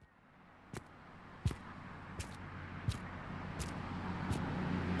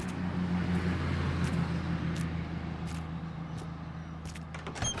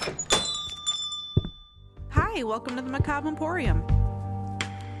Hey, welcome to the Macabre Emporium.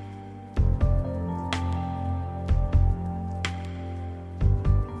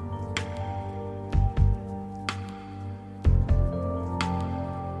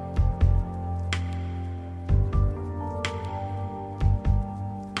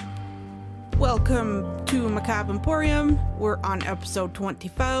 Welcome to Macabre Emporium. We're on episode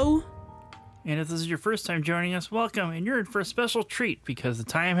 24. And if this is your first time joining us, welcome. And you're in for a special treat because the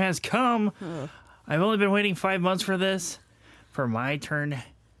time has come. I've only been waiting 5 months for this. For my turn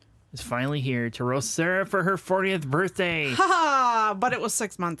is finally here to roast Sarah for her 40th birthday. Haha, but it was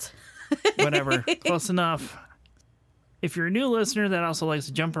 6 months. Whatever. Close enough. If you're a new listener that also likes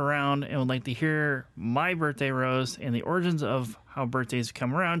to jump around and would like to hear my birthday roast and the origins of how birthdays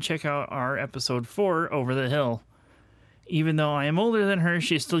come around, check out our episode 4, Over the Hill. Even though I am older than her,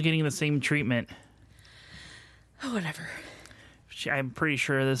 she's still getting the same treatment. Oh, whatever. I'm pretty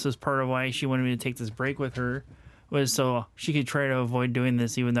sure this was part of why she wanted me to take this break with her, was so she could try to avoid doing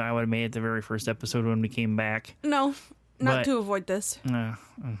this, even though I would have made it the very first episode when we came back. No, not to avoid this.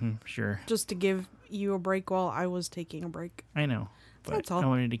 Sure. Just to give you a break while I was taking a break. I know. But that's all. I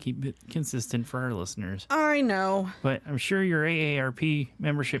wanted to keep it consistent for our listeners. I know. But I'm sure your AARP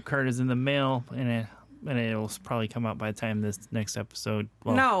membership card is in the mail, and it'll probably come out by the time this next episode.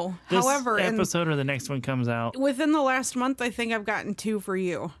 Well, no. This However, episode or the next one comes out. Within the last month, I think I've gotten 2 for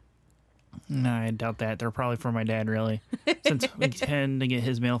you. No, I doubt that. They're probably for my dad, really. Since we tend to get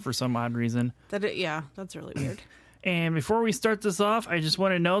his mail for some odd reason. Yeah, that's really weird. And before we start this off, I just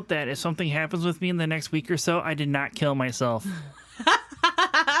want to note that if something happens with me in the next week or so, I did not kill myself.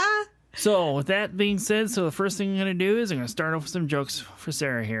 So, with that being said, the first thing I'm going to do is I'm going to start off with some jokes for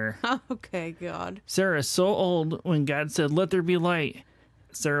Sarah here. Okay, God. Sarah is so old, when God said, "Let there be light,"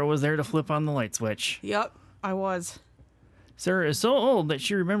 Sarah was there to flip on the light switch. Yep, I was. Sarah is so old that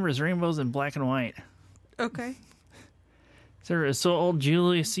she remembers rainbows in black and white. Okay. Sarah is so old,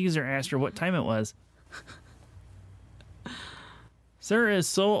 Julius Caesar asked her what time it was. Sarah is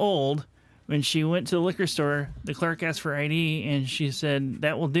so old, when she went to the liquor store, the clerk asked for ID, and she said,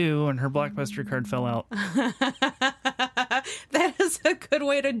 "That will do," and her Blockbuster card fell out. That is a good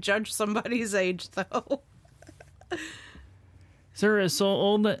way to judge somebody's age, though. Sarah is so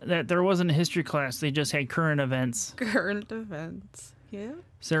old that there wasn't a history class, they just had current events. Current events, yeah.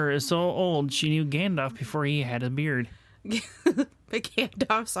 Sarah is so old, she knew Gandalf before he had a beard. But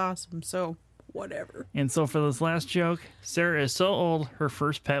Gandalf's awesome, so whatever. And so for this last joke, Sarah is so old, her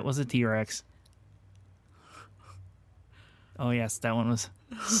first pet was a T-Rex. Oh yes, that one was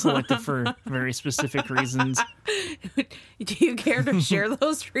selected for very specific reasons. Do you care to share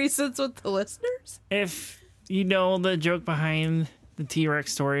those reasons with the listeners? If you know the joke behind the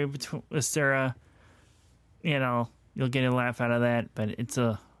T-Rex story with Sarah, you'll get a laugh out of that. But it's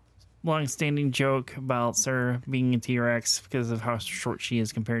a long-standing joke about Sarah being a T-Rex because of how short she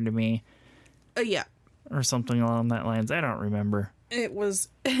is compared to me. Yeah. Or something along that lines. I don't remember. It was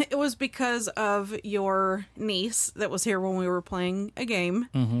because of your niece that was here when we were playing a game.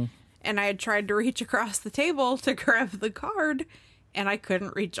 Mm-hmm. And I had tried to reach across the table to grab the card, and I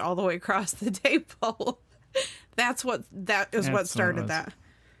couldn't reach all the way across the table. That's what started that.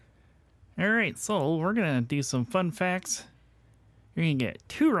 All right, so we're going to do some fun facts. You're going to get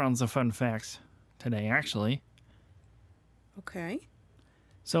 2 rounds of fun facts today, actually. Okay.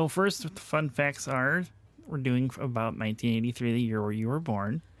 So first, the fun facts are, we're doing about 1983, the year where you were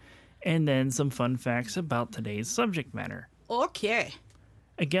born, and then some fun facts about today's subject matter. Okay.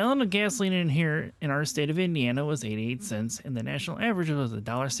 A gallon of gasoline in our state of Indiana was 88 cents, and the national average was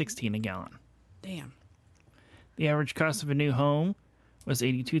 $1.16 a gallon. Damn. The average cost of a new home was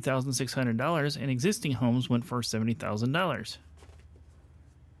 $82,600, and existing homes went for $70,000.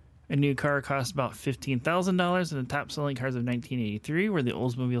 A new car cost about $15,000, and the top-selling cars of 1983 were the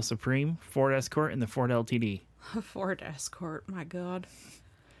Oldsmobile Supreme, Ford Escort, and the Ford LTD. A Ford Escort, my God.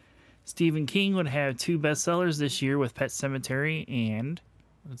 Stephen King would have 2 bestsellers this year with Pet Sematary and...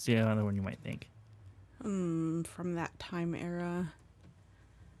 What's the other one you might think? From that time era.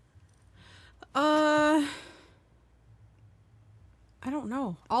 I don't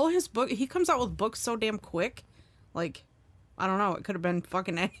know. All his books... He comes out with books so damn quick. Like... I don't know. It could have been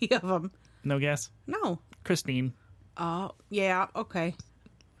fucking any of them. No guess? No. Christine. Yeah, okay.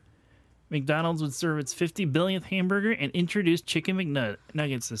 McDonald's would serve its 50 billionth hamburger and introduce Chicken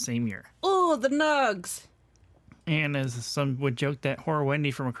McNuggets the same year. Oh, the nugs. And as some would joke, that whore Wendy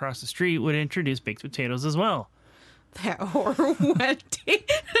from across the street would introduce baked potatoes as well. That whore Wendy.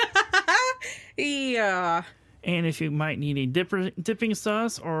 Yeah. And if you might need a dipping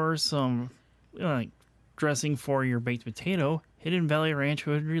sauce or some dressing for your baked potato, Hidden Valley Ranch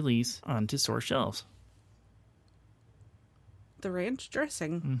would release onto store shelves. The ranch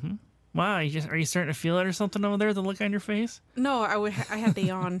dressing. Wow, are you starting to feel it or something over there, the look on your face? No, I had to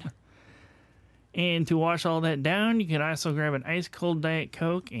yawn. And to wash all that down, you can also grab an ice cold Diet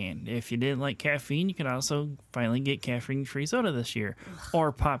Coke. And if you didn't like caffeine, you can also finally get caffeine-free soda this year.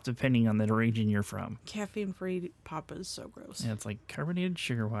 Or pop, depending on the region you're from. Caffeine-free pop is so gross. Yeah, it's like carbonated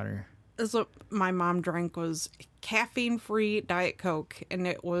sugar water. That's what my mom drank, was caffeine-free Diet Coke. And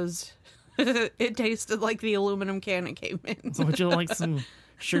it was... it tasted like the aluminum can it came in. So would you like some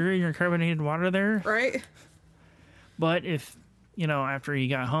sugar in your carbonated water there? Right? But if, after you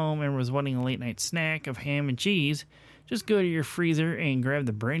got home and was wanting a late night snack of ham and cheese, just go to your freezer and grab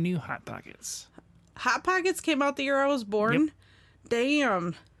the brand new Hot Pockets. Hot Pockets came out the year I was born? Yep.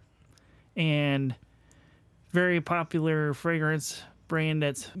 Damn. And very popular fragrance brand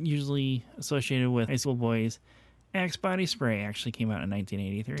that's usually associated with high school boys. Axe Body Spray actually came out in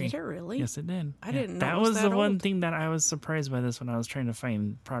 1983. Did it really? Yes, it did. I didn't know that it was was that the one old. thing that I was surprised by this when I was trying to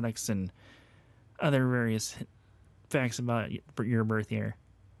find products and other various facts about your birth year.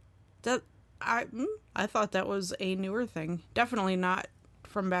 I thought that was a newer thing. Definitely not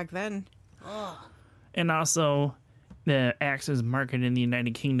from back then. And also, the Axe is marketed in the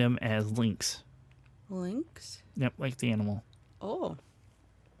United Kingdom as Lynx. Lynx? Yep, like the animal. Oh.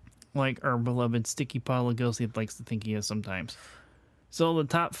 Like our beloved Sticky Paw Lugosi likes to think he is sometimes. So the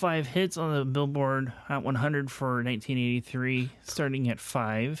top 5 hits on the Billboard Hot 100 for 1983, starting at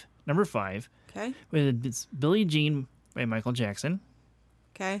number 5, Okay. with Billie Jean by Michael Jackson,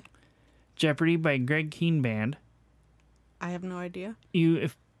 Okay. Jeopardy by Greg Kihn Band. I have no idea.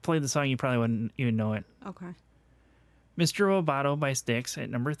 If played the song, you probably wouldn't even know it. Okay. Mr. Roboto by Styx at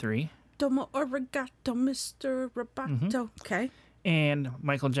number 3. Domo arigato, Mr. Roboto. Okay. And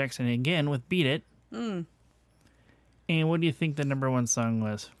Michael Jackson again with Beat It. And what do you think the number 1 song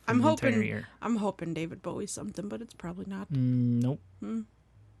was for the entire year? I'm hoping David Bowie something, but it's probably not. Nope.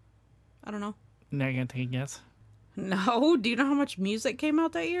 I don't know. Now I gotta take a guess. No. Do you know how much music came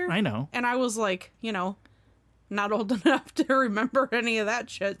out that year? I know. And I was like, not old enough to remember any of that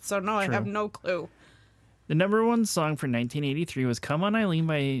shit. So no, True. I have no clue. The number 1 song for 1983 was Come On Eileen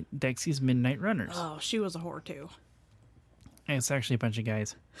by Dexy's Midnight Runners. Oh, she was a whore too. It's actually a bunch of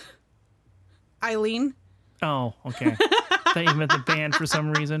guys. Eileen. Oh, okay. Thought you meant the band for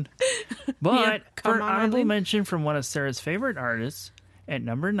some reason. But Yeah, for Come an On, honorable Eileen. mention from one of Sarah's favorite artists, at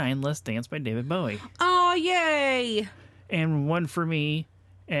number 9, Let's Dance by David Bowie. Oh, yay. And one for me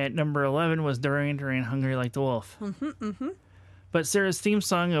at number 11 was Duran Duran, Hungry Like the Wolf. But Sarah's theme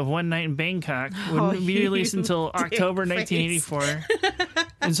song of One Night in Bangkok wouldn't be released until October 1984.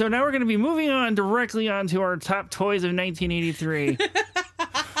 And so now we're going to be moving on directly on to our top toys of 1983.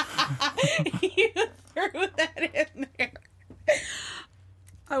 You threw that in there.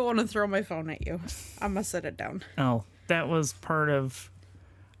 I want to throw my phone at you. I'm going to set it down. Oh, that was part of...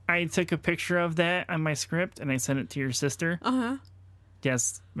 I took a picture of that on my script and I sent it to your sister. Uh-huh.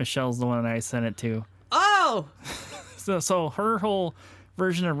 Yes, Michelle's the one I sent it to. Oh! So her whole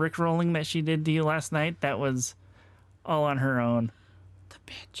version of Rickrolling that she did to you last night, that was all on her own. The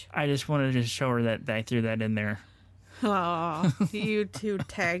bitch. I just wanted to show her that I threw that in there. Oh, you two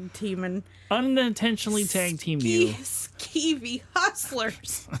tag teaming. Unintentionally tag teamed you. Skeevy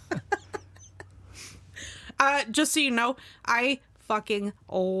hustlers. Just so you know, I fucking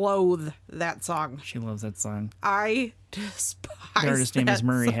loathe that song. She loves that song. I despise The artist's name is that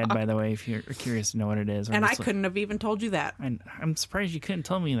Murray song. Head, by the way, if you're curious to know what it is. And I couldn't have even told you that. I'm surprised you couldn't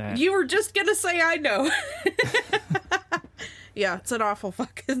tell me that. You were just gonna say I know. Yeah, it's an awful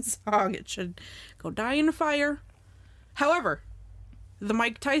fucking song. It should go die in a fire. However, the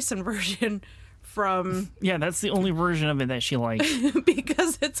Mike Tyson version from... Yeah, that's the only version of it that she likes.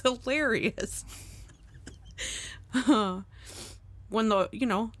 because it's hilarious. When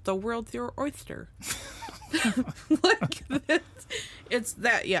the world's your oyster. Like this. It's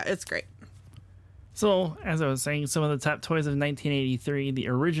that, yeah, it's great. So, as I was saying, some of the top toys of 1983, the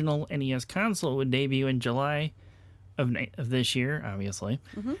original NES console would debut in July of this year, obviously,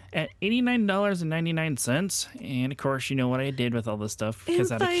 at $89.99. And of course, you know what I did with all this stuff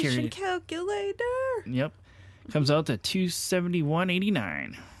because out of Inflation curiosity. calculator. Yep, comes out to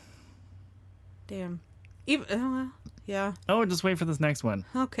 $271.89. Damn. Even yeah. Oh, just wait for this next one.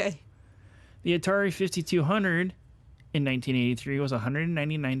 Okay. The Atari 5200 in 1983 was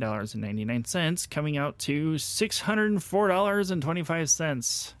 $199.99, coming out to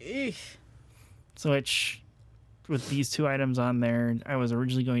 $604.25. Eesh. So, which, with these two items on there, I was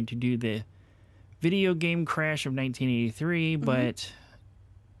originally going to do the video game crash of 1983, but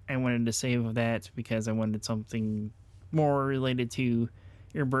I wanted to save that because I wanted something more related to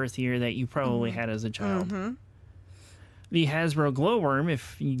your birth year that you probably had as a child. The Hasbro Glowworm,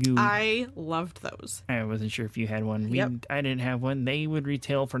 if you... I loved those. I wasn't sure if you had one. Yep. I didn't have one. They would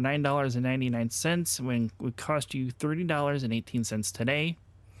retail for $9.99 when it would cost you $30.18 today.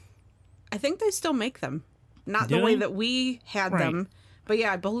 I think they still make them. Not Do the way they? that we had Right. them. But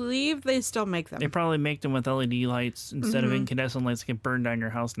yeah, I believe they still make them. They probably make them with LED lights instead of incandescent lights that get burned down your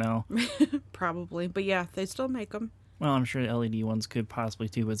house now. Probably. But yeah, they still make them. Well, I'm sure the LED ones could possibly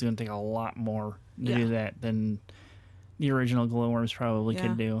too, but it's going to take a lot more to do that than the original Glowworms probably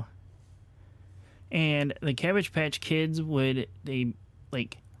could do. And the Cabbage Patch Kids reach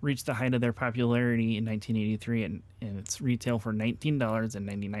the height of their popularity in 1983, and it's retail for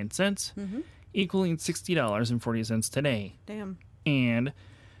 $19.99, equaling $60.40 today. Damn. And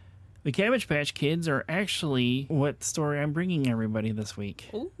the Cabbage Patch Kids are actually what story I'm bringing everybody this week,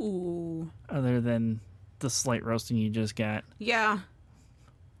 Ooh. other than the slight roasting you just got. Yeah.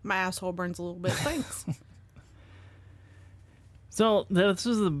 My asshole burns a little bit. Thanks. So this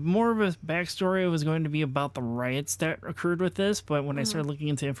was more of a backstory. It was going to be about the riots that occurred with this, but when I started looking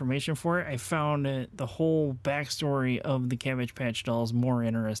into information for it, I found the whole backstory of the Cabbage Patch Dolls more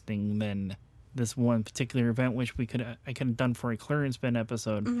interesting than this one particular event, which I could have done for a clearance bin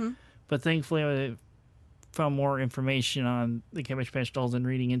episode. But thankfully, I found more information on the Cabbage Patch Dolls and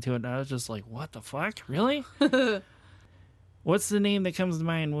reading into it. And I was just like, "What the fuck? Really?" What's the name that comes to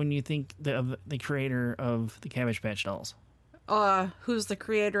mind when you think of the creator of the Cabbage Patch Dolls? Who's the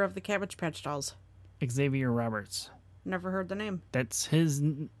creator of the Cabbage Patch Dolls? Xavier Roberts. Never heard the name. That's his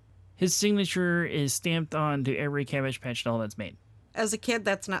signature is stamped onto every Cabbage Patch doll that's made. As a kid,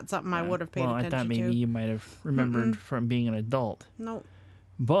 that's not something I would have paid attention to. I thought maybe you might have remembered from being an adult. Nope.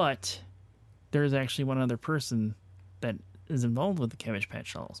 But there's actually one other person that is involved with the Cabbage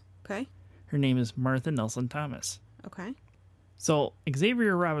Patch Dolls. Okay. Her name is Martha Nelson Thomas. Okay. So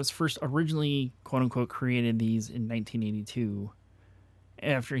Xavier Roberts first originally, quote unquote, created these in 1982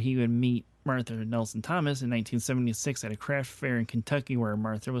 after he would meet Martha Nelson Thomas in 1976 at a craft fair in Kentucky where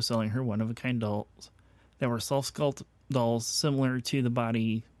Martha was selling her one-of-a-kind dolls that were self-sculpted dolls similar to the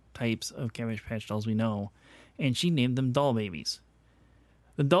body types of Cabbage Patch Dolls we know, and she named them Doll Babies.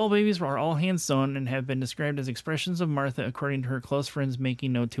 The Doll Babies were all hand-sewn and have been described as expressions of Martha according to her close friends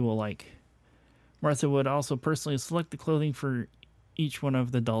making no two alike. Martha would also personally select the clothing for each one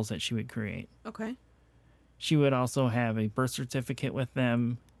of the dolls that she would create. Okay. She would also have a birth certificate with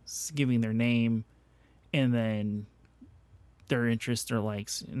them, giving their name, and then their interests, their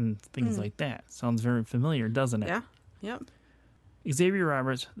likes, and things like that. Sounds very familiar, doesn't it? Yeah. Yep. Xavier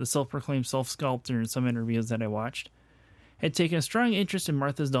Roberts, the self-proclaimed self-sculptor in some interviews that I watched, had taken a strong interest in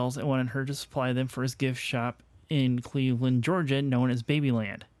Martha's dolls and wanted her to supply them for his gift shop in Cleveland, Georgia, known as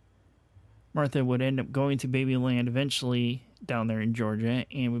Babyland. Martha would end up going to Babyland eventually down there in Georgia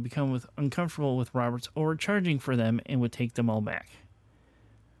and would become uncomfortable with Roberts overcharging for them and would take them all back.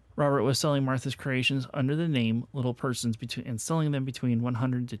 Robert was selling Martha's creations under the name Little Persons and selling them between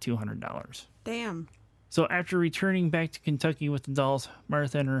 $100 to $200. Damn. So after returning back to Kentucky with the dolls,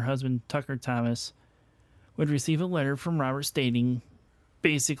 Martha and her husband Tucker Thomas would receive a letter from Robert stating,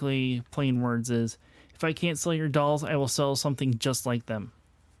 basically plain words is, "If I can't sell your dolls, I will sell something just like them."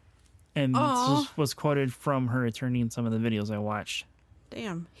 And this was quoted from her attorney in some of the videos I watched.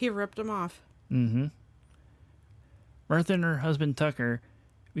 Damn. He ripped him off. Mm-hmm. Martha and her husband Tucker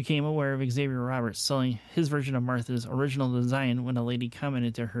became aware of Xavier Roberts selling his version of Martha's original design when a lady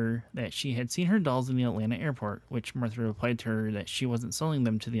commented to her that she had seen her dolls in the Atlanta airport, which Martha replied to her that she wasn't selling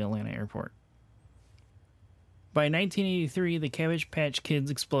them to the Atlanta airport. By 1983, the Cabbage Patch Kids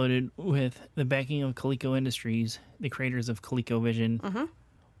exploded with the backing of Coleco Industries, the creators of ColecoVision.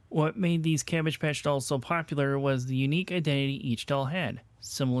 What made these Cabbage Patch dolls so popular was the unique identity each doll had,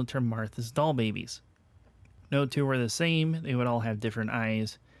 similar to Martha's Doll Babies. No two were the same. They would all have different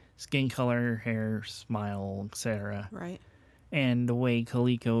eyes, skin color, hair, smile, etc. Right. And the way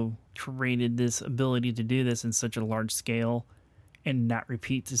Coleco created this ability to do this in such a large scale and not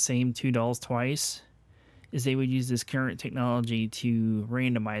repeat the same two dolls twice is they would use this current technology to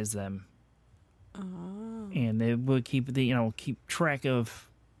randomize them. And they would keep track of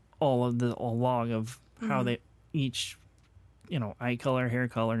a log of how they each, eye color, hair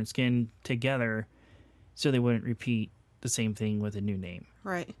color, and skin together, so they wouldn't repeat the same thing with a new name.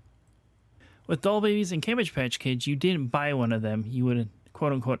 Right. With Doll Babies and Cabbage Patch Kids, you didn't buy one of them. You would,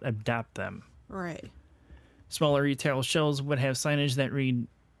 quote unquote, adopt them. Right. Smaller retail shelves would have signage that read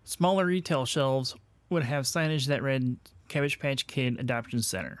Cabbage Patch Kid Adoption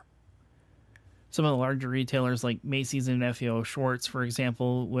Center. Some of the larger retailers like Macy's and F.A.O. Schwartz, for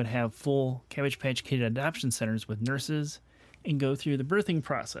example, would have full Cabbage Patch Kid adoption centers with nurses and go through the birthing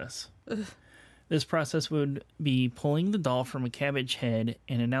process. Ugh. This process would be pulling the doll from a cabbage head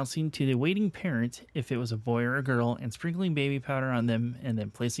and announcing to the waiting parent if it was a boy or a girl and sprinkling baby powder on them and then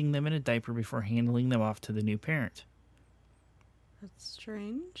placing them in a diaper before handing them off to the new parent. That's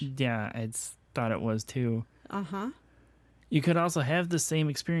strange. Yeah, I thought it was too. Uh-huh. You could also have the same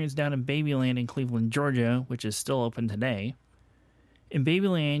experience down in Babyland in Cleveland, Georgia, which is still open today. In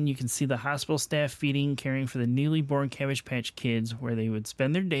Babyland, you can see the hospital staff feeding and caring for the newly born Cabbage Patch Kids, where they would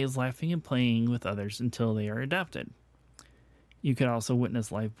spend their days laughing and playing with others until they are adopted. You could also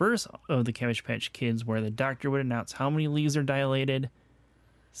witness live births of the Cabbage Patch Kids, where the doctor would announce how many leaves are dilated.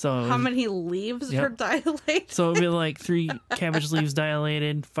 So how many leaves are dilated? So it would be like 3 cabbage leaves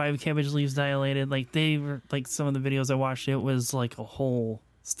dilated, 5 cabbage leaves dilated. Like they were, like some of the videos I watched, it was like a whole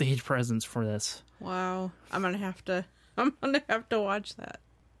stage presence for this. Wow. I'm gonna have to watch that.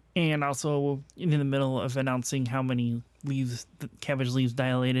 And also, in the middle of announcing how many leaves, cabbage leaves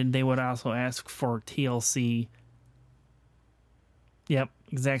dilated, they would also ask for TLC. Yep,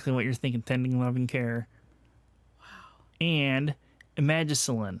 exactly what you're thinking, tending, loving care. Wow. And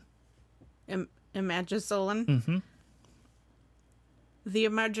Imagicillin. Imagicillin? Mm-hmm. The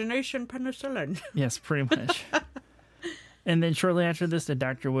imagination penicillin. Yes, pretty much. And then shortly after this, the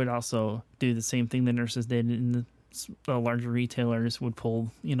doctor would also do the same thing the nurses did in the larger retailers would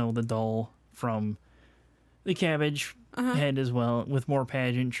pull, the doll from the cabbage head as well, with more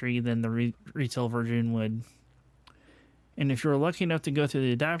pageantry than the retail version would. And if you're lucky enough to go through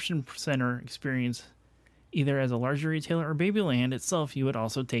the adoption center experience, either as a larger retailer or Babyland itself, you would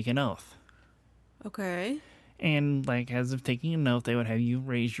also take an oath. Okay. And as of taking an oath, they would have you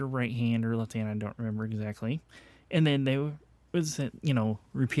raise your right hand or left hand, I don't remember exactly. And then they would say,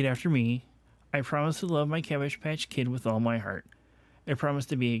 repeat after me. I promise to love my Cabbage Patch Kid with all my heart. I promise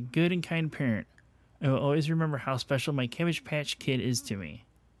to be a good and kind parent. I will always remember how special my Cabbage Patch Kid is to me.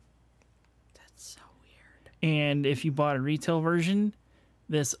 That's so weird. And if you bought a retail version,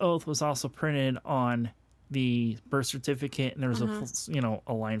 this oath was also printed on the birth certificate, and there was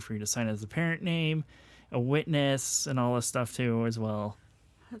a line for you to sign as the parent name, a witness, and all this stuff too as well.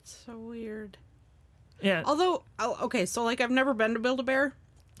 That's so weird. Yeah. Although, okay, so I've never been to Build-A-Bear.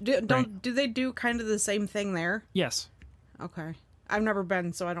 Do they do kind of the same thing there? Yes. Okay. I've never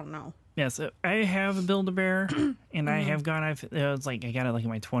been, so I don't know. Yes, I have a Build-A-Bear, and I have gone. I got it in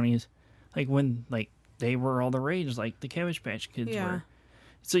my 20s, when they were all the rage, the Cabbage Patch Kids were.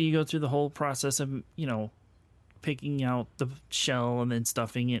 So you go through the whole process of picking out the shell and then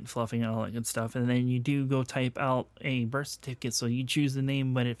stuffing it, fluffing it, all that good stuff, and then you do go type out a birth certificate. So you choose the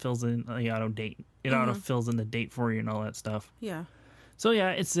name, but it fills in the auto date. It auto fills in the date for you and all that stuff. Yeah. So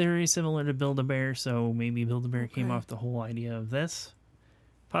yeah, it's very similar to Build-A-Bear. So maybe Build-A-Bear came off the whole idea of this.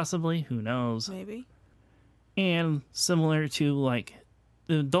 Possibly, who knows? Maybe. And similar to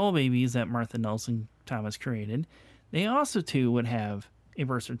the doll babies that Martha Nelson Thomas created, they also too would have a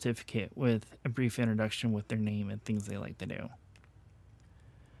birth certificate with a brief introduction with their name and things they like to do.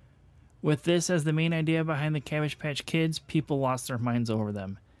 With this as the main idea behind the Cabbage Patch Kids, people lost their minds over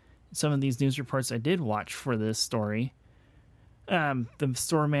them. Some of these news reports I did watch for this story, the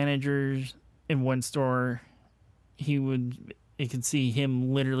store managers in one store, you could see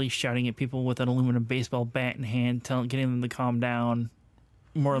him literally shouting at people with an aluminum baseball bat in hand, getting them to calm down,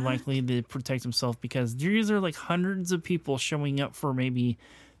 more likely to protect himself, because these are hundreds of people showing up for maybe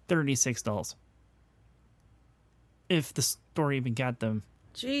 36 dolls. If the store even got them.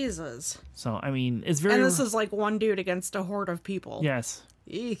 Jesus. So, I mean, it's very... And this is one dude against a horde of people. Yes.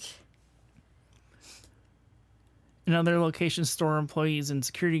 Eek. In other locations, store employees and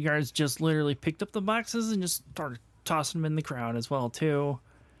security guards just literally picked up the boxes and just started tossing them in the crowd as well, too.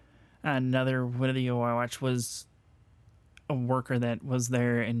 Another video I watched was a worker that was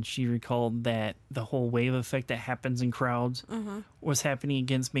there, and she recalled that the whole wave effect that happens in crowds was happening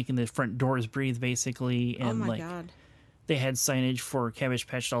against making the front doors breathe, basically. And oh my God. They had signage for Cabbage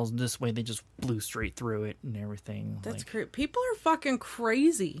Patch dolls this way. They just blew straight through it and everything. That's crazy. People are fucking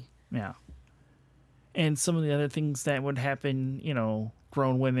crazy. Yeah. And some of the other things that would happen,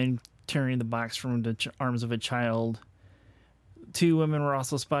 grown women tearing the box from the arms of a child. 2 women were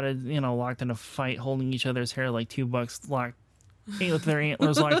also spotted, locked in a fight, holding each other's hair like 2 bucks locked, with their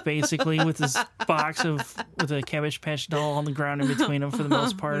antlers locked, basically, with this box with a Cabbage Patch doll on the ground in between them for the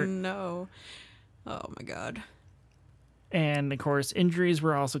most part. No. Oh my God. And of course, injuries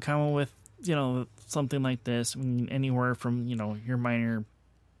were also common with, something like this. I mean, anywhere from, your minor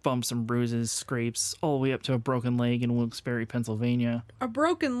bumps and bruises, scrapes, all the way up to a broken leg in Wilkes-Barre, Pennsylvania. A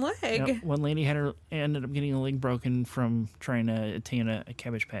broken leg? Yep. One lady ended up getting a leg broken from trying to attain a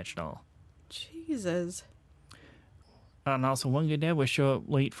Cabbage Patch doll. Jesus. And also, one good dad would show up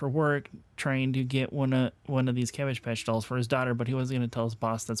late for work trying to get one of these Cabbage Patch dolls for his daughter, but he wasn't going to tell his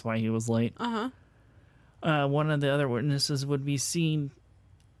boss that's why he was late. One of the other witnesses would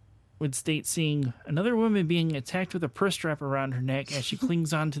state seeing another woman being attacked with a purse strap around her neck as she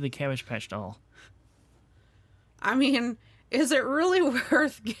clings on to the Cabbage Patch doll. I mean, is it really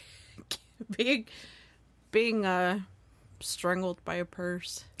worth being strangled by a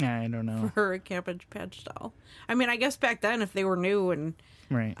purse? I don't know. For a Cabbage Patch doll. I mean, I guess back then if they were new and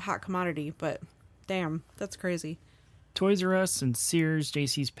right. hot commodity, but damn, that's crazy. Toys R Us and Sears,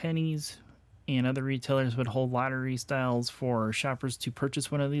 J.C. Penney's, and other retailers would hold lottery styles for shoppers to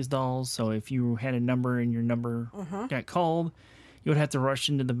purchase one of these dolls. So if you had a number and your number got called, you would have to rush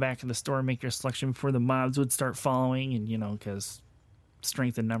into the back of the store and make your selection before the mobs would start following, and because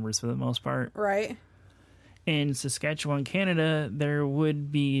strength in numbers for the most part. Right. In Saskatchewan, Canada, there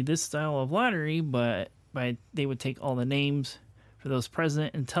would be this style of lottery, but they would take all the names for those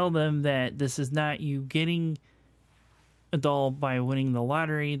present and tell them that this is not you getting a doll by winning the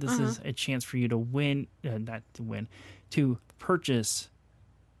lottery. This is a chance for you to win, to purchase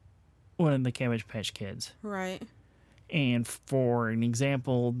one of the Cabbage Patch Kids. Right. And for an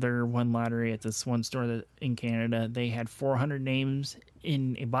example, there won lottery at this one store in Canada. They had 400 names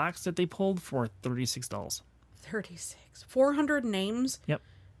in a box that they pulled for $36. 36. 400 names? Yep.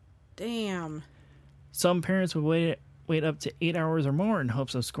 Damn. Some parents would wait up to 8 hours or more in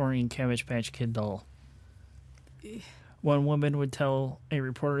hopes of scoring a Cabbage Patch Kid doll. One woman would tell a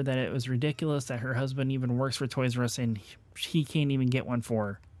reporter that it was ridiculous that her husband even works for Toys R Us and he can't even get one for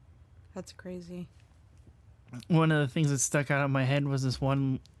her. That's crazy. One of the things that stuck out of my head was this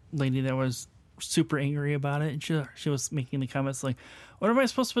one lady that was super angry about it, and she was making the comments like, "What am I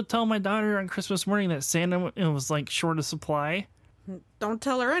supposed to tell my daughter on Christmas morning that Santa was like short of supply?" Don't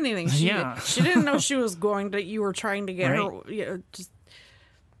tell her anything. She didn't know she was you were trying to get her.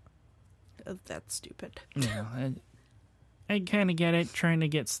 That's stupid. Yeah, I kind of get it. Trying to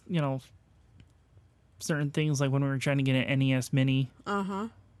get certain things like when we were trying to get an NES Mini.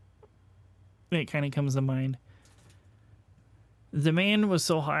 It kind of comes to mind. The demand was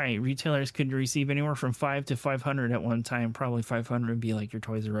so high, retailers could receive anywhere from 5 to 500 at one time. Probably 500 would be like your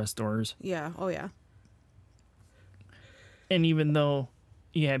Toys R Us stores. Yeah. Oh, yeah. And even though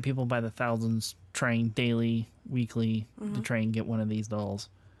you had people by the thousands trying daily, weekly to try and get one of these dolls,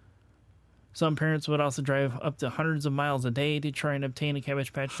 some parents would also drive up to hundreds of miles a day to try and obtain a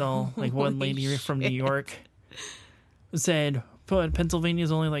Cabbage Patch doll. Like one lady from New York said, "But Pennsylvania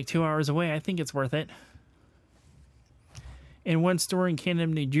is only like 2 hours away. I think it's worth it." And one store in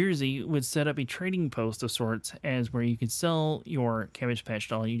Camden, New Jersey would set up a trading post of sorts as where you could sell your Cabbage Patch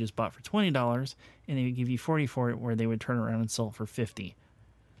doll you just bought for $20 and they would give you $40 for it, where they would turn around and sell it for $50.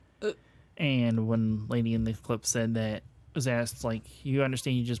 And one lady in the clip said that was asked, like, "You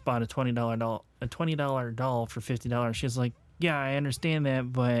understand you just bought a $20 doll for $50. She's like, "Yeah, I understand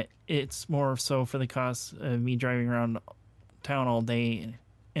that, but it's more so for the cost of me driving around town all day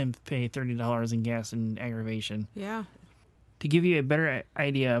and pay $30 in gas and aggravation." Yeah. To give you a better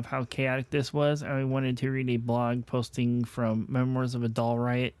idea of how chaotic this was, I wanted to read a blog posting from Memoirs of a Doll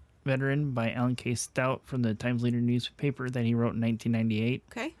Riot Veteran by Alan K. Stout from the Times-Leader newspaper that he wrote in 1998.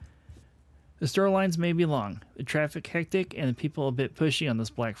 Okay. The store lines may be long, the traffic hectic, and the people a bit pushy on this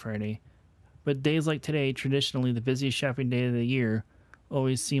Black Friday. But days like today, traditionally the busiest shopping day of the year,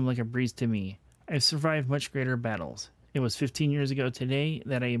 always seem like a breeze to me. I've survived much greater battles. It was 15 years ago today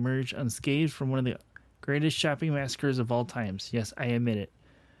that I emerged unscathed from one of the greatest shopping massacres of all times. Yes, I admit it.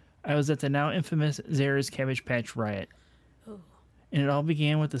 I was at the now infamous Zehrs Cabbage Patch riot. Oh. And it all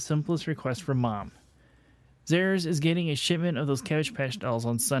began with the simplest request from Mom. Zehrs is getting a shipment of those Cabbage Patch dolls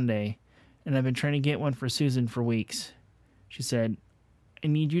on Sunday, and I've been trying to get one for Susan for weeks. She said, "I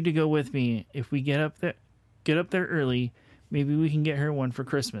need you to go with me. If we get up there early, maybe we can get her one for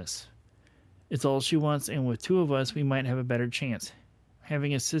Christmas. It's all she wants, and with two of us, we might have a better chance.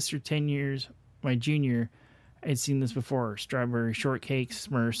 Having a sister 10 years my junior, I'd seen this before. Strawberry shortcake,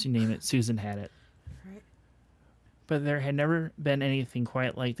 Smurfs, you name it, Susan had it." Right. But there had never been anything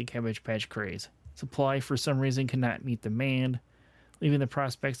quite like the Cabbage Patch craze. Supply, for some reason, could not meet demand, leaving the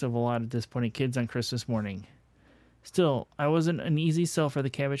prospects of a lot of disappointed kids on Christmas morning. Still, I wasn't an easy sell for the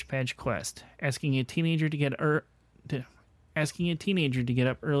Cabbage Patch quest. Asking a teenager to get up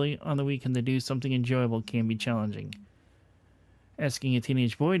early on the weekend to do something enjoyable can be challenging. Asking a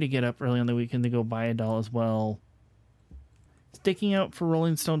teenage boy to get up early on the weekend to go buy a doll as well. Sticking out for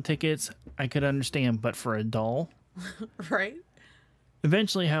Rolling Stone tickets, I could understand, but for a doll? Right.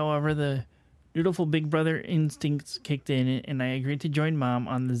 Eventually, however, the dutiful big brother instincts kicked in, and I agreed to join Mom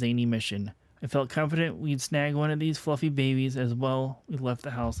on the zany mission. I felt confident we'd snag one of these fluffy babies as well. We left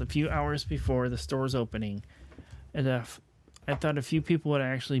the house a few hours before the store's opening. And I thought a few people would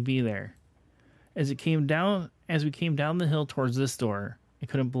actually be there. As we came down the hill towards this store, I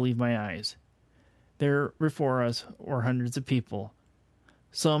couldn't believe my eyes. There before us were hundreds of people.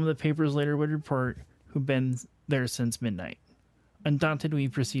 Some the papers later would report who'd been there since midnight. Undaunted, we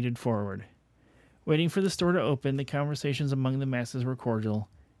proceeded forward. Waiting for the store to open, the conversations among the masses were cordial.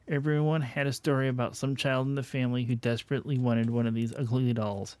 Everyone had a story about some child in the family who desperately wanted one of these ugly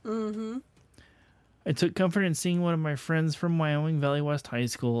dolls. Mm-hmm. I took comfort in seeing one of my friends from Wyoming Valley West High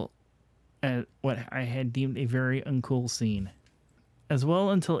School at what I had deemed a very uncool scene. As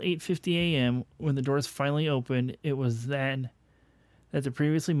well until 8:50 a.m., when the doors finally opened, it was then that the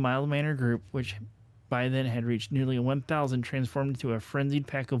previously mild-mannered group, which by then had reached nearly 1,000, transformed into a frenzied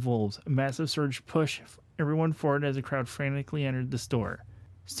pack of wolves. A massive surge pushed everyone forward as the crowd frantically entered the store.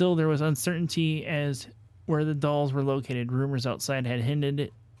 Still, there was uncertainty as where the dolls were located. Rumors outside had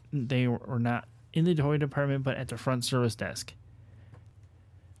hinted they were not in the toy department, but at the front service desk.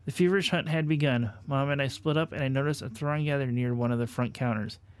 The feverish hunt had begun. Mom and I split up, and I noticed a throng gathered near one of the front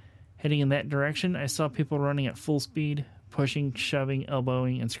counters. Heading in that direction, I saw people running at full speed, pushing, shoving,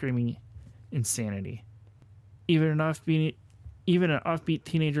 elbowing, and screaming insanity. Even an offbeat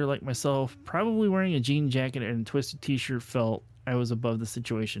teenager like myself, probably wearing a jean jacket and a twisted t-shirt, felt I was above the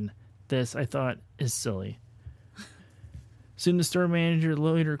situation. This, I thought, is silly. Soon the store manager,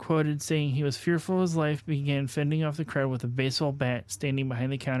 later quoted saying he was fearful of his life, began fending off the crowd with a baseball bat. Standing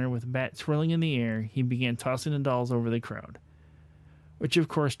behind the counter with the bat twirling in the air, he began tossing the dolls over the crowd, which of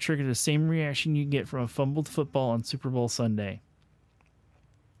course triggered the same reaction you get from a fumbled football on Super Bowl Sunday.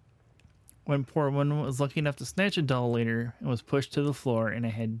 One poor woman was lucky enough to snatch a doll later and was pushed to the floor and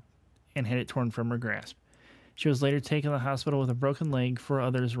had it torn from her grasp. She was later taken to the hospital with a broken leg. 4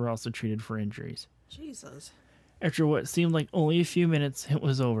 others were also treated for injuries. Jesus. After what seemed like only a few minutes, it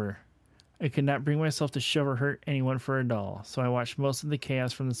was over. I could not bring myself to shove or hurt anyone for a doll, so I watched most of the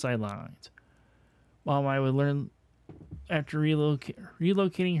chaos from the sidelines. Mom and I would learn after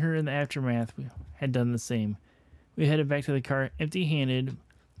relocating her in the aftermath, we had done the same. We headed back to the car empty-handed,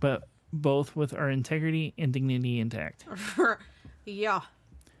 but both with our integrity and dignity intact. Yeah.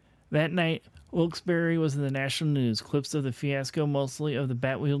 That night, Wilkes-Barre was in the national news. Clips of the fiasco, mostly of the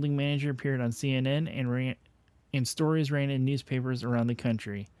bat-wielding manager, appeared on CNN and stories ran in newspapers around the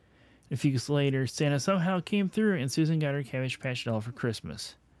country. A few weeks later, Santa somehow came through and Susan got her Cabbage Patch doll for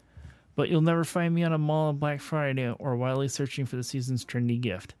Christmas. But you'll never find me on a mall on Black Friday or wildly searching for the season's trendy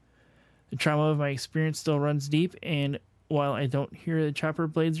gift. The trauma of my experience still runs deep, and while I don't hear the chopper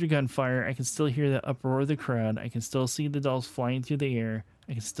blades or gunfire, I can still hear the uproar of the crowd. I can still see the dolls flying through the air.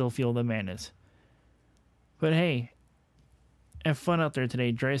 I can still feel the madness. But hey, have fun out there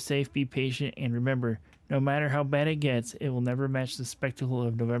today. Drive safe, be patient, and remember, no matter how bad it gets, it will never match the spectacle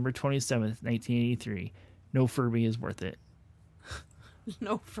of November 27th, 1983. No Furby is worth it.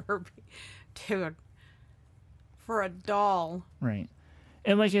 No Furby. Dude. For a doll. Right.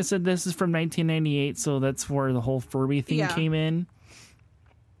 And like I said, this is from 1998, so that's where the whole Furby thing came in.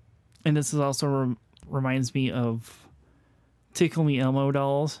 And this is also reminds me of Tickle Me Elmo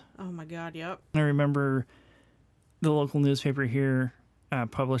dolls. Oh my God, yep. I remember the local newspaper here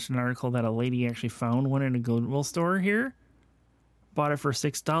published an article that a lady actually found one in a Goodwill store here. Bought it for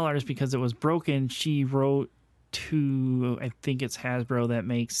 $6 because it was broken. She wrote to, I think it's Hasbro that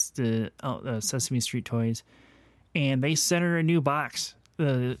makes the Sesame Street toys. And they sent her a new box.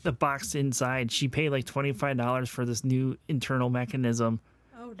 The box inside. She paid like $25 for this new internal mechanism.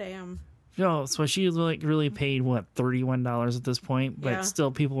 Oh, damn. No, so she like really paid, what, $31 at this point? But still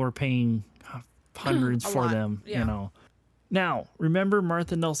people were paying hundreds for them, you know. Now, remember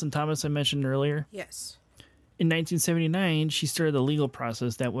Martha Nelson Thomas I mentioned earlier? Yes. In 1979, she started the legal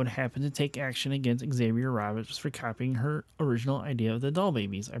process that would happen to take action against Xavier Roberts for copying her original idea of the doll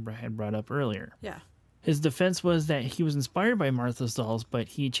babies I had brought up earlier. Yeah. His defense was that he was inspired by Martha's dolls, but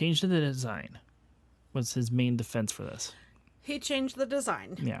he changed the design. Was his main defense for this. He changed the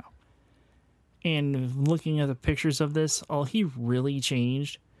design. Yeah. And looking at the pictures of this, all he really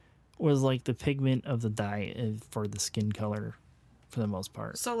changed was like the pigment of the dye for the skin color for the most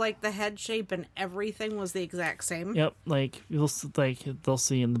part. So like the head shape and everything was the exact same? Yep. Like they'll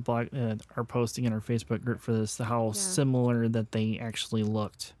see in the blog, our posting in our Facebook group for this, how similar that they actually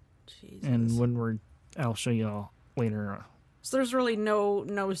looked. Jesus. And I'll show you all later. So there's really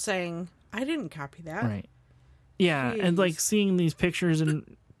no saying, I didn't copy that. Right. Yeah. Jeez. And like seeing these pictures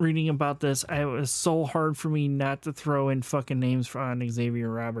and reading about this, it was so hard for me not to throw in fucking names on Xavier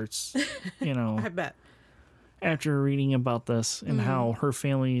Roberts, you know. I bet. After reading about this and how her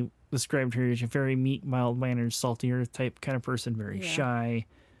family described her as a very meek, mild-mannered, salty earth type kind of person, very shy.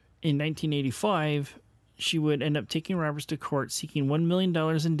 In 1985, she would end up taking Roberts to court seeking $1 million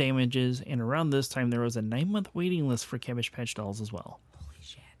in damages, and around this time there was a 9-month waiting list for Cabbage Patch dolls as well. Holy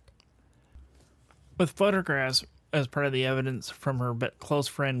shit. With photographs as part of the evidence from her close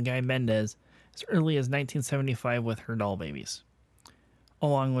friend Guy Mendez as early as 1975 with her doll babies,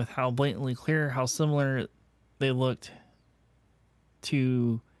 along with how blatantly clear how similar they looked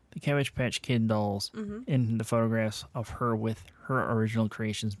to the Cabbage Patch Kid dolls in the photographs of her with her original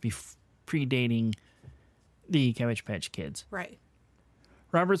creations predating the Cabbage Patch Kids. Right.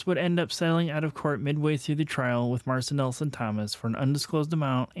 Roberts would end up settling out of court midway through the trial with Marcia Nelson Thomas for an undisclosed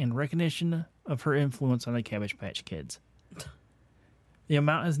amount and recognition of her influence on the Cabbage Patch Kids. The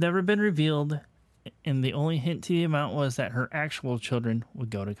amount has never been revealed, and the only hint to the amount was that her actual children would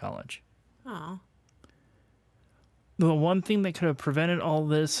go to college. Oh. The one thing that could have prevented all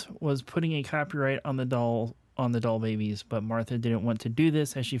this was putting a copyright on the doll babies, but Martha didn't want to do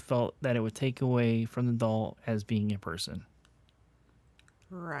this as she felt that it would take away from the doll as being a person.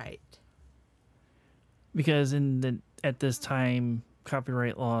 Right. Because at this time,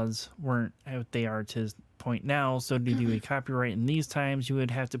 copyright laws weren't what they are to this point now. So to do a copyright in these times, you would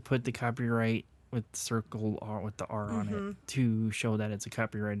have to put the copyright with circle R with the R on it to show that it's a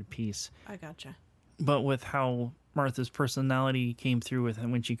copyrighted piece. I gotcha. But with how Martha's personality came through with it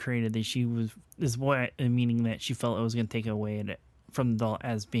when she created it, meaning that she felt it was going to take away from the doll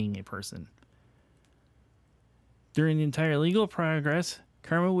as being a person. During the entire legal progress,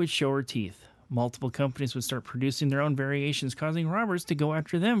 Karma would show her teeth. Multiple companies would start producing their own variations, causing Roberts to go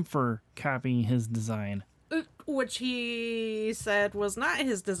after them for copying his design. Which he said was not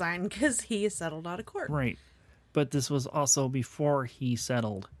his design because he settled out of court. Right. But this was also before he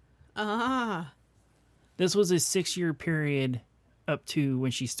settled. Ah. This was a 6-year period up to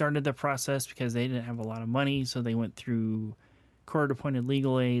when she started the process because they didn't have a lot of money, so they went through court-appointed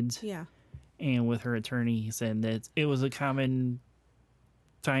legal aids. Yeah. And with her attorney, he said that it was a common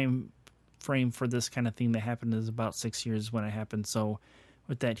time frame for this kind of thing that happened is about 6 years when it happened. So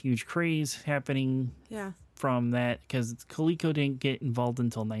with that huge craze happening from that, because Coleco didn't get involved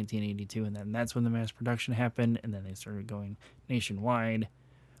until 1982, and then that's when the mass production happened, and then they started going nationwide.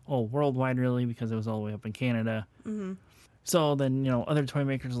 Well, worldwide, really, because it was all the way up in Canada. Mm-hmm. So then, other toy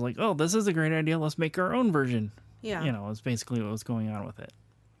makers were like, oh, this is a great idea. Let's make our own version. Yeah. It's basically what was going on with it.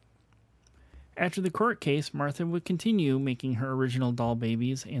 After the court case, Martha would continue making her original doll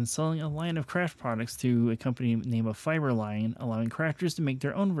babies and selling a line of craft products through a company named Fiberline, allowing crafters to make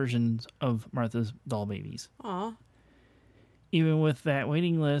their own versions of Martha's doll babies. Aw. Even with that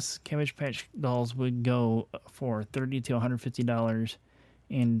waiting list, Cabbage Patch dolls would go for $30 to $150.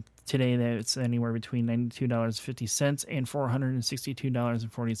 And today, that's anywhere between $92.50 and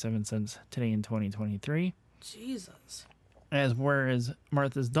 $462.47 today in 2023. Jesus. Whereas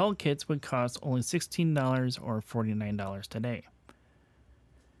Martha's doll kits would cost only $16 or $49 today.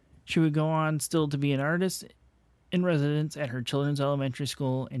 She would go on still to be an artist in residence at her children's elementary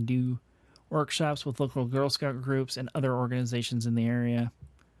school and do workshops with local Girl Scout groups and other organizations in the area.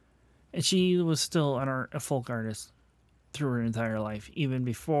 And she was still a folk artist through her entire life, even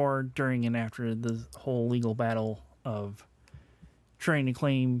before, during, and after the whole legal battle of trying to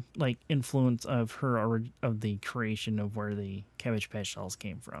claim influence of her of the creation of where the Cabbage Patch dolls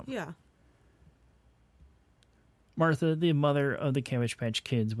came from. Yeah. Martha, the mother of the Cabbage Patch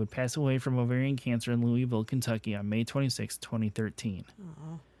Kids, would pass away from ovarian cancer in Louisville, Kentucky on May 26, 2013.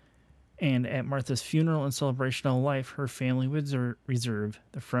 Aww. And at Martha's funeral and celebration of life, her family would reserve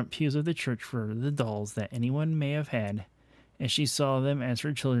the front pews of the church for the dolls that anyone may have had, as she saw them as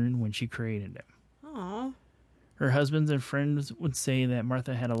her children when she created them. Aww. Her husbands and friends would say that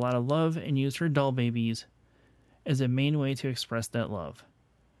Martha had a lot of love and used her doll babies as a main way to express that love.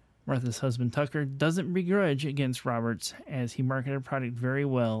 Martha's husband Tucker doesn't begrudge against Roberts as he marketed the product very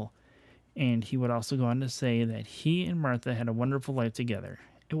well, and he would also go on to say that he and Martha had a wonderful life together.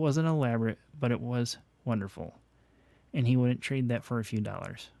 It wasn't elaborate, but it was wonderful, and he wouldn't trade that for a few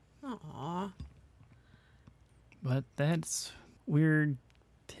dollars. Aww. But that's weird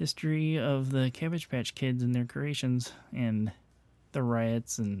history of the Cabbage Patch Kids and their creations and the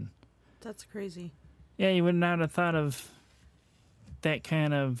riots and... That's crazy. Yeah, you would not have thought of that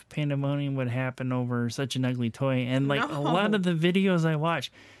kind of pandemonium would happen over such an ugly toy. And a lot of the videos I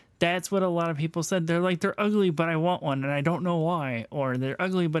watch, that's what a lot of people said. They're ugly, but I want one, and I don't know why. Or they're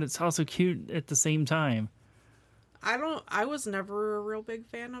ugly, but it's also cute at the same time. I was never a real big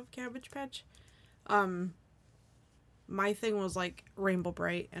fan of Cabbage Patch. My thing was Rainbow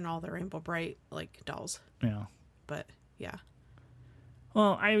Bright and all the Rainbow Bright dolls. Yeah. But yeah.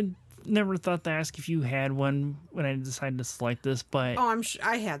 Well, I never thought to ask if you had one when I decided to select this, but Oh,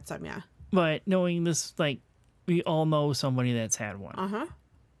 I had some, yeah. but knowing this, like, we all know somebody that's had one. Uh-huh.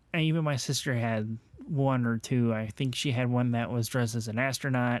 And even my sister had one or two. I think she had one that was dressed as an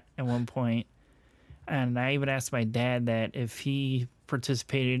astronaut at one point. And I even asked my dad that if he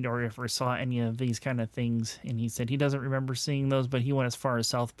participated or if he saw any of these kind of things. And he said he doesn't remember seeing those, but he went as far as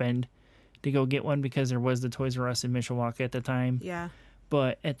South Bend to go get one because there was the Toys R Us in Mishawaka at the time. Yeah.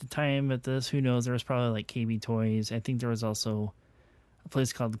 But at the time of this, who knows, there was probably like KB Toys. I think there was also a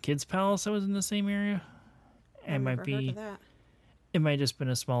place called the Kids Palace that was in the same area. It I've might never be, heard of that. it might have just been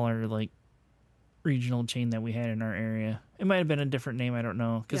a smaller, like, regional chain that we had in our area. It might have been a different name, I don't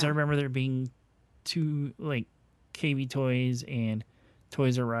know. Because I Yeah. remember there being two, like, KB Toys and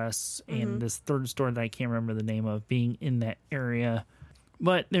Toys R Us and this third store that I can't remember the name of being in that area.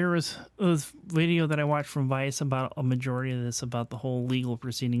 But there was this video that I watched from Vice about a majority of this, about the whole legal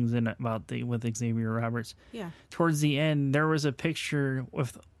proceedings and about with Xavier Roberts. Yeah. Towards the end, there was a picture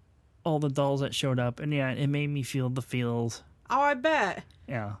with all the dolls that showed up, and yeah, it made me feel the feels. Oh, I bet.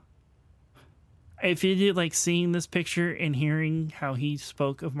 Yeah. If you did like seeing this picture and hearing how he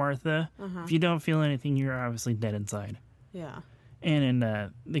spoke of Martha, if you don't feel anything, you're obviously dead inside. Yeah. And in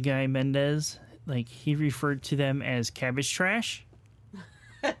the guy Mendez, like, he referred to them as cabbage trash.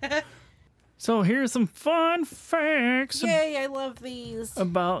 So here's some fun facts Yay, I love these.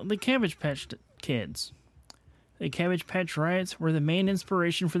 about the Cabbage Patch Kids. The Cabbage Patch riots were the main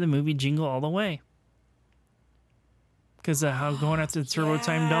inspiration for the movie Jingle All the Way. Because of how going after the Turbo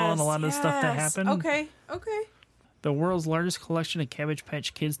Time doll and a lot of the stuff that happened. Okay. The world's largest collection of Cabbage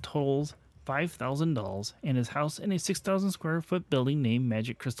Patch Kids totals 5,000 dolls and is housed in a 6,000 square foot building named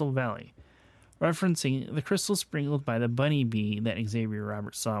Magic Crystal Valley, referencing the crystals sprinkled by the bunny bee that Xavier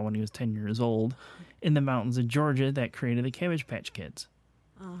Roberts saw when he was 10 years old in the mountains of Georgia that created the Cabbage Patch Kids.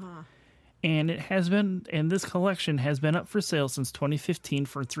 And this collection has been up for sale since 2015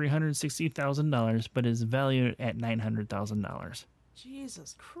 for $360,000, but is valued at $900,000.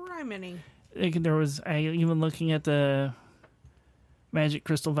 Jesus criminy. There was, even looking at the Magic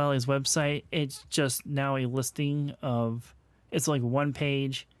Crystal Valley's website, it's just now a listing of, it's like one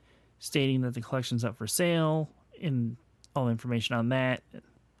page stating that the collection's up for sale and all the information on that.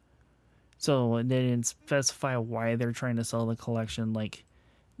 So they didn't specify why they're trying to sell the collection. Like,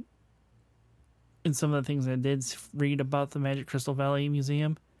 in some of the things I did read about the Magic Crystal Valley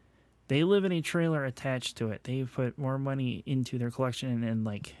Museum, they live in a trailer attached to it. They put more money into their collection, and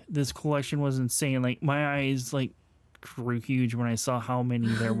like, this collection was insane. Like, my eyes like grew huge when I saw how many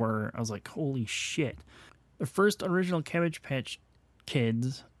there were. I was like, holy shit. The first original Cabbage Patch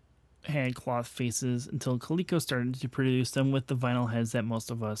Kids had cloth faces until Coleco started to produce them with the vinyl heads that most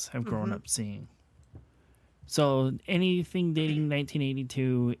of us have grown up seeing. So anything dating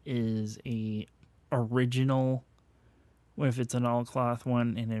 1982 is a original, if it's an all cloth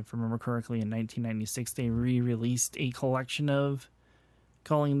one. And if I remember correctly, in 1996 they re-released a collection of,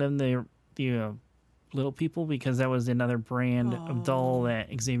 calling them the Little People, because that was another brand of doll that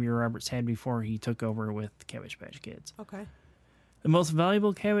Xavier Roberts had before he took over with Cabbage Patch Kids. Okay. The most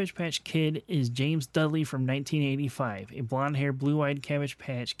valuable Cabbage Patch Kid is James Dudley from 1985, a blonde-haired, blue-eyed Cabbage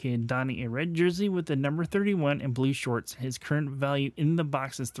Patch Kid donning a red jersey with the number 31 and blue shorts. His current value in the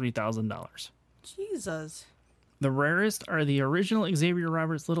box is $3,000. Jesus. The rarest are the original Xavier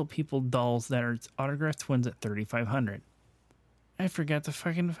Roberts Little People dolls that are autographed twins at $3,500. I forgot to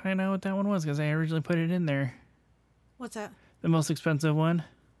fucking find out what that one was because I originally put it in there. What's that? The most expensive one.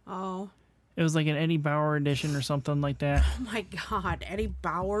 Oh. It was like an Eddie Bauer edition or something like that. Oh my God, Eddie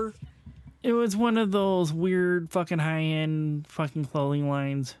Bauer. It was one of those weird fucking high-end fucking clothing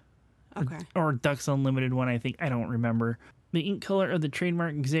lines. Okay. Or Ducks Unlimited one, I think. I don't remember. The ink color of the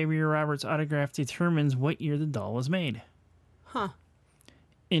trademark Xavier Roberts autograph determines what year the doll was made. Huh.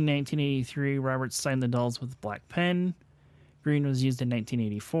 In 1983, Roberts signed the dolls with black pen. Green was used in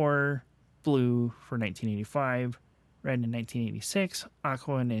 1984. Blue for 1985. Red in 1986.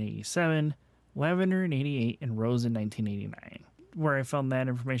 Aqua in 1987. Lavender in 1988. And Rose in 1989. Where I found that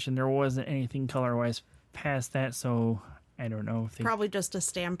information, there wasn't anything color-wise past that, so I don't know if they... Probably just a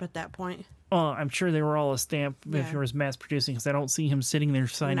stamp at that point. Well, I'm sure they were all a stamp if it was mass producing, because I don't see him sitting there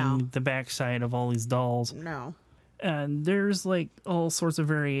signing the backside of all these dolls. No. And there's like all sorts of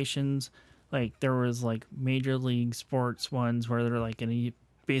variations. Like there was like Major League Sports ones where they're like in a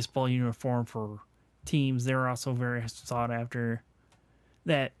baseball uniform for teams. They're also very sought after.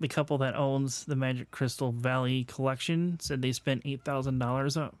 That the couple that owns the Magic Crystal Valley collection said they spent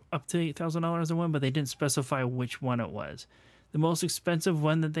 $8,000 up to $8,000 on one, but they didn't specify which one it was. The most expensive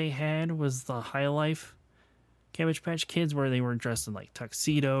one that they had was the High Life Cabbage Patch Kids where they were dressed in like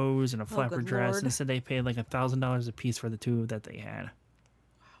tuxedos and a flapper dress. Lord. And said they paid like $1,000 a piece for the 2 that they had. Wow.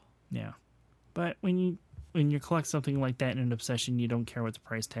 Yeah. But when you collect something like that in an obsession, you don't care what the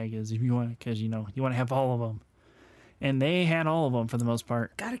price tag is if you want, because you want to have all of them. And they had all of them for the most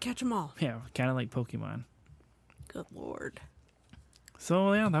part. Gotta catch them all. Yeah, kind of like Pokemon. Good Lord.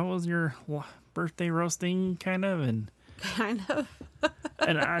 So yeah, that was your birthday roasting, kind of, and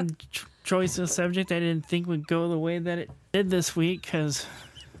an odd choice of subject I didn't think would go the way that it did this week, because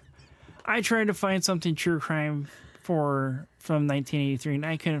I tried to find something true crime from 1983, and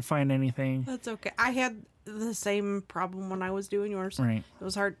I couldn't find anything. That's okay. I had the same problem when I was doing yours. Right. It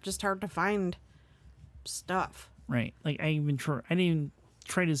was hard to find stuff. Right. Like I didn't even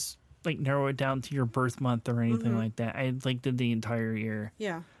try to like narrow it down to your birth month or anything like that. I like did the entire year.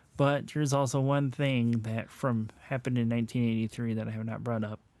 Yeah. But there's also one thing that happened in 1983 that I have not brought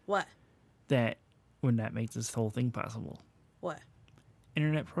up. What? That would not make this whole thing possible. What?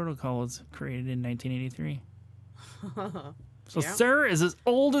 Internet Protocol was created in 1983. So Yeah. Sarah is as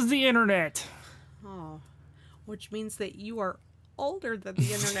old as the internet. Oh. Which means that you are older than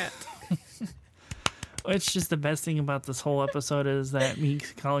the internet. It's just the best thing about this whole episode is that me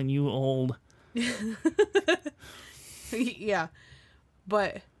calling you old. Yeah.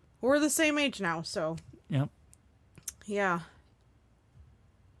 But we're the same age now, so. Yep. Yeah.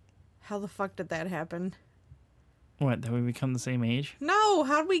 How the fuck did that happen? What, that we become the same age? No,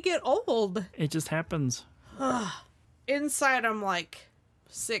 how'd we get old? It just happens. Inside, I'm like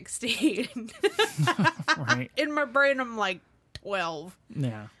 16. Right. In my brain, I'm like 12.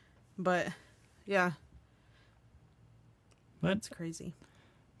 Yeah. But, yeah. But It's crazy.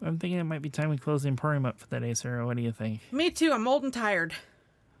 I'm thinking it might be time we close the Emporium up for the day, Sarah. What do you think? Me too. I'm old and tired.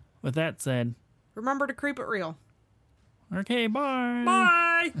 With that said, Remember to creep it real. okay, bye.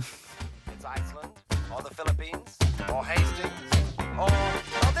 Bye! It's Iceland, or the Philippines, or Hastings, or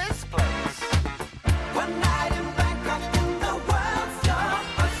this place. One night in Bangkok in the world's your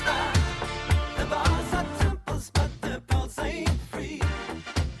oyster. The bars are temples, but the pulse ain't free.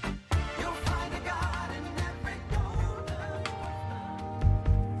 You'll find a god in every corner.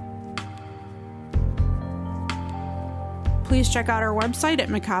 Please check out our website at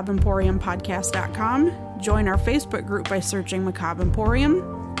macabreemporiumpodcast.com. Join our Facebook group by searching Macabre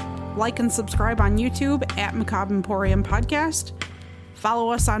Emporium. Like and subscribe on YouTube at Macabre Emporium Podcast. Follow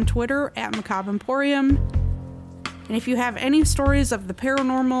us on Twitter at Macabre Emporium. And if you have any stories of the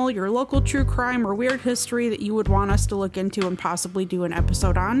paranormal, your local true crime, or weird history that you would want us to look into and possibly do an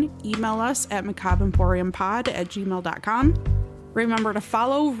episode on, email us at macabreemporiumpod@gmail.com. Remember to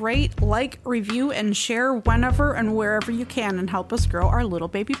follow, rate, like, review, and share whenever and wherever you can, and help us grow our little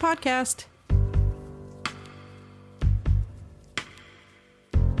baby podcast.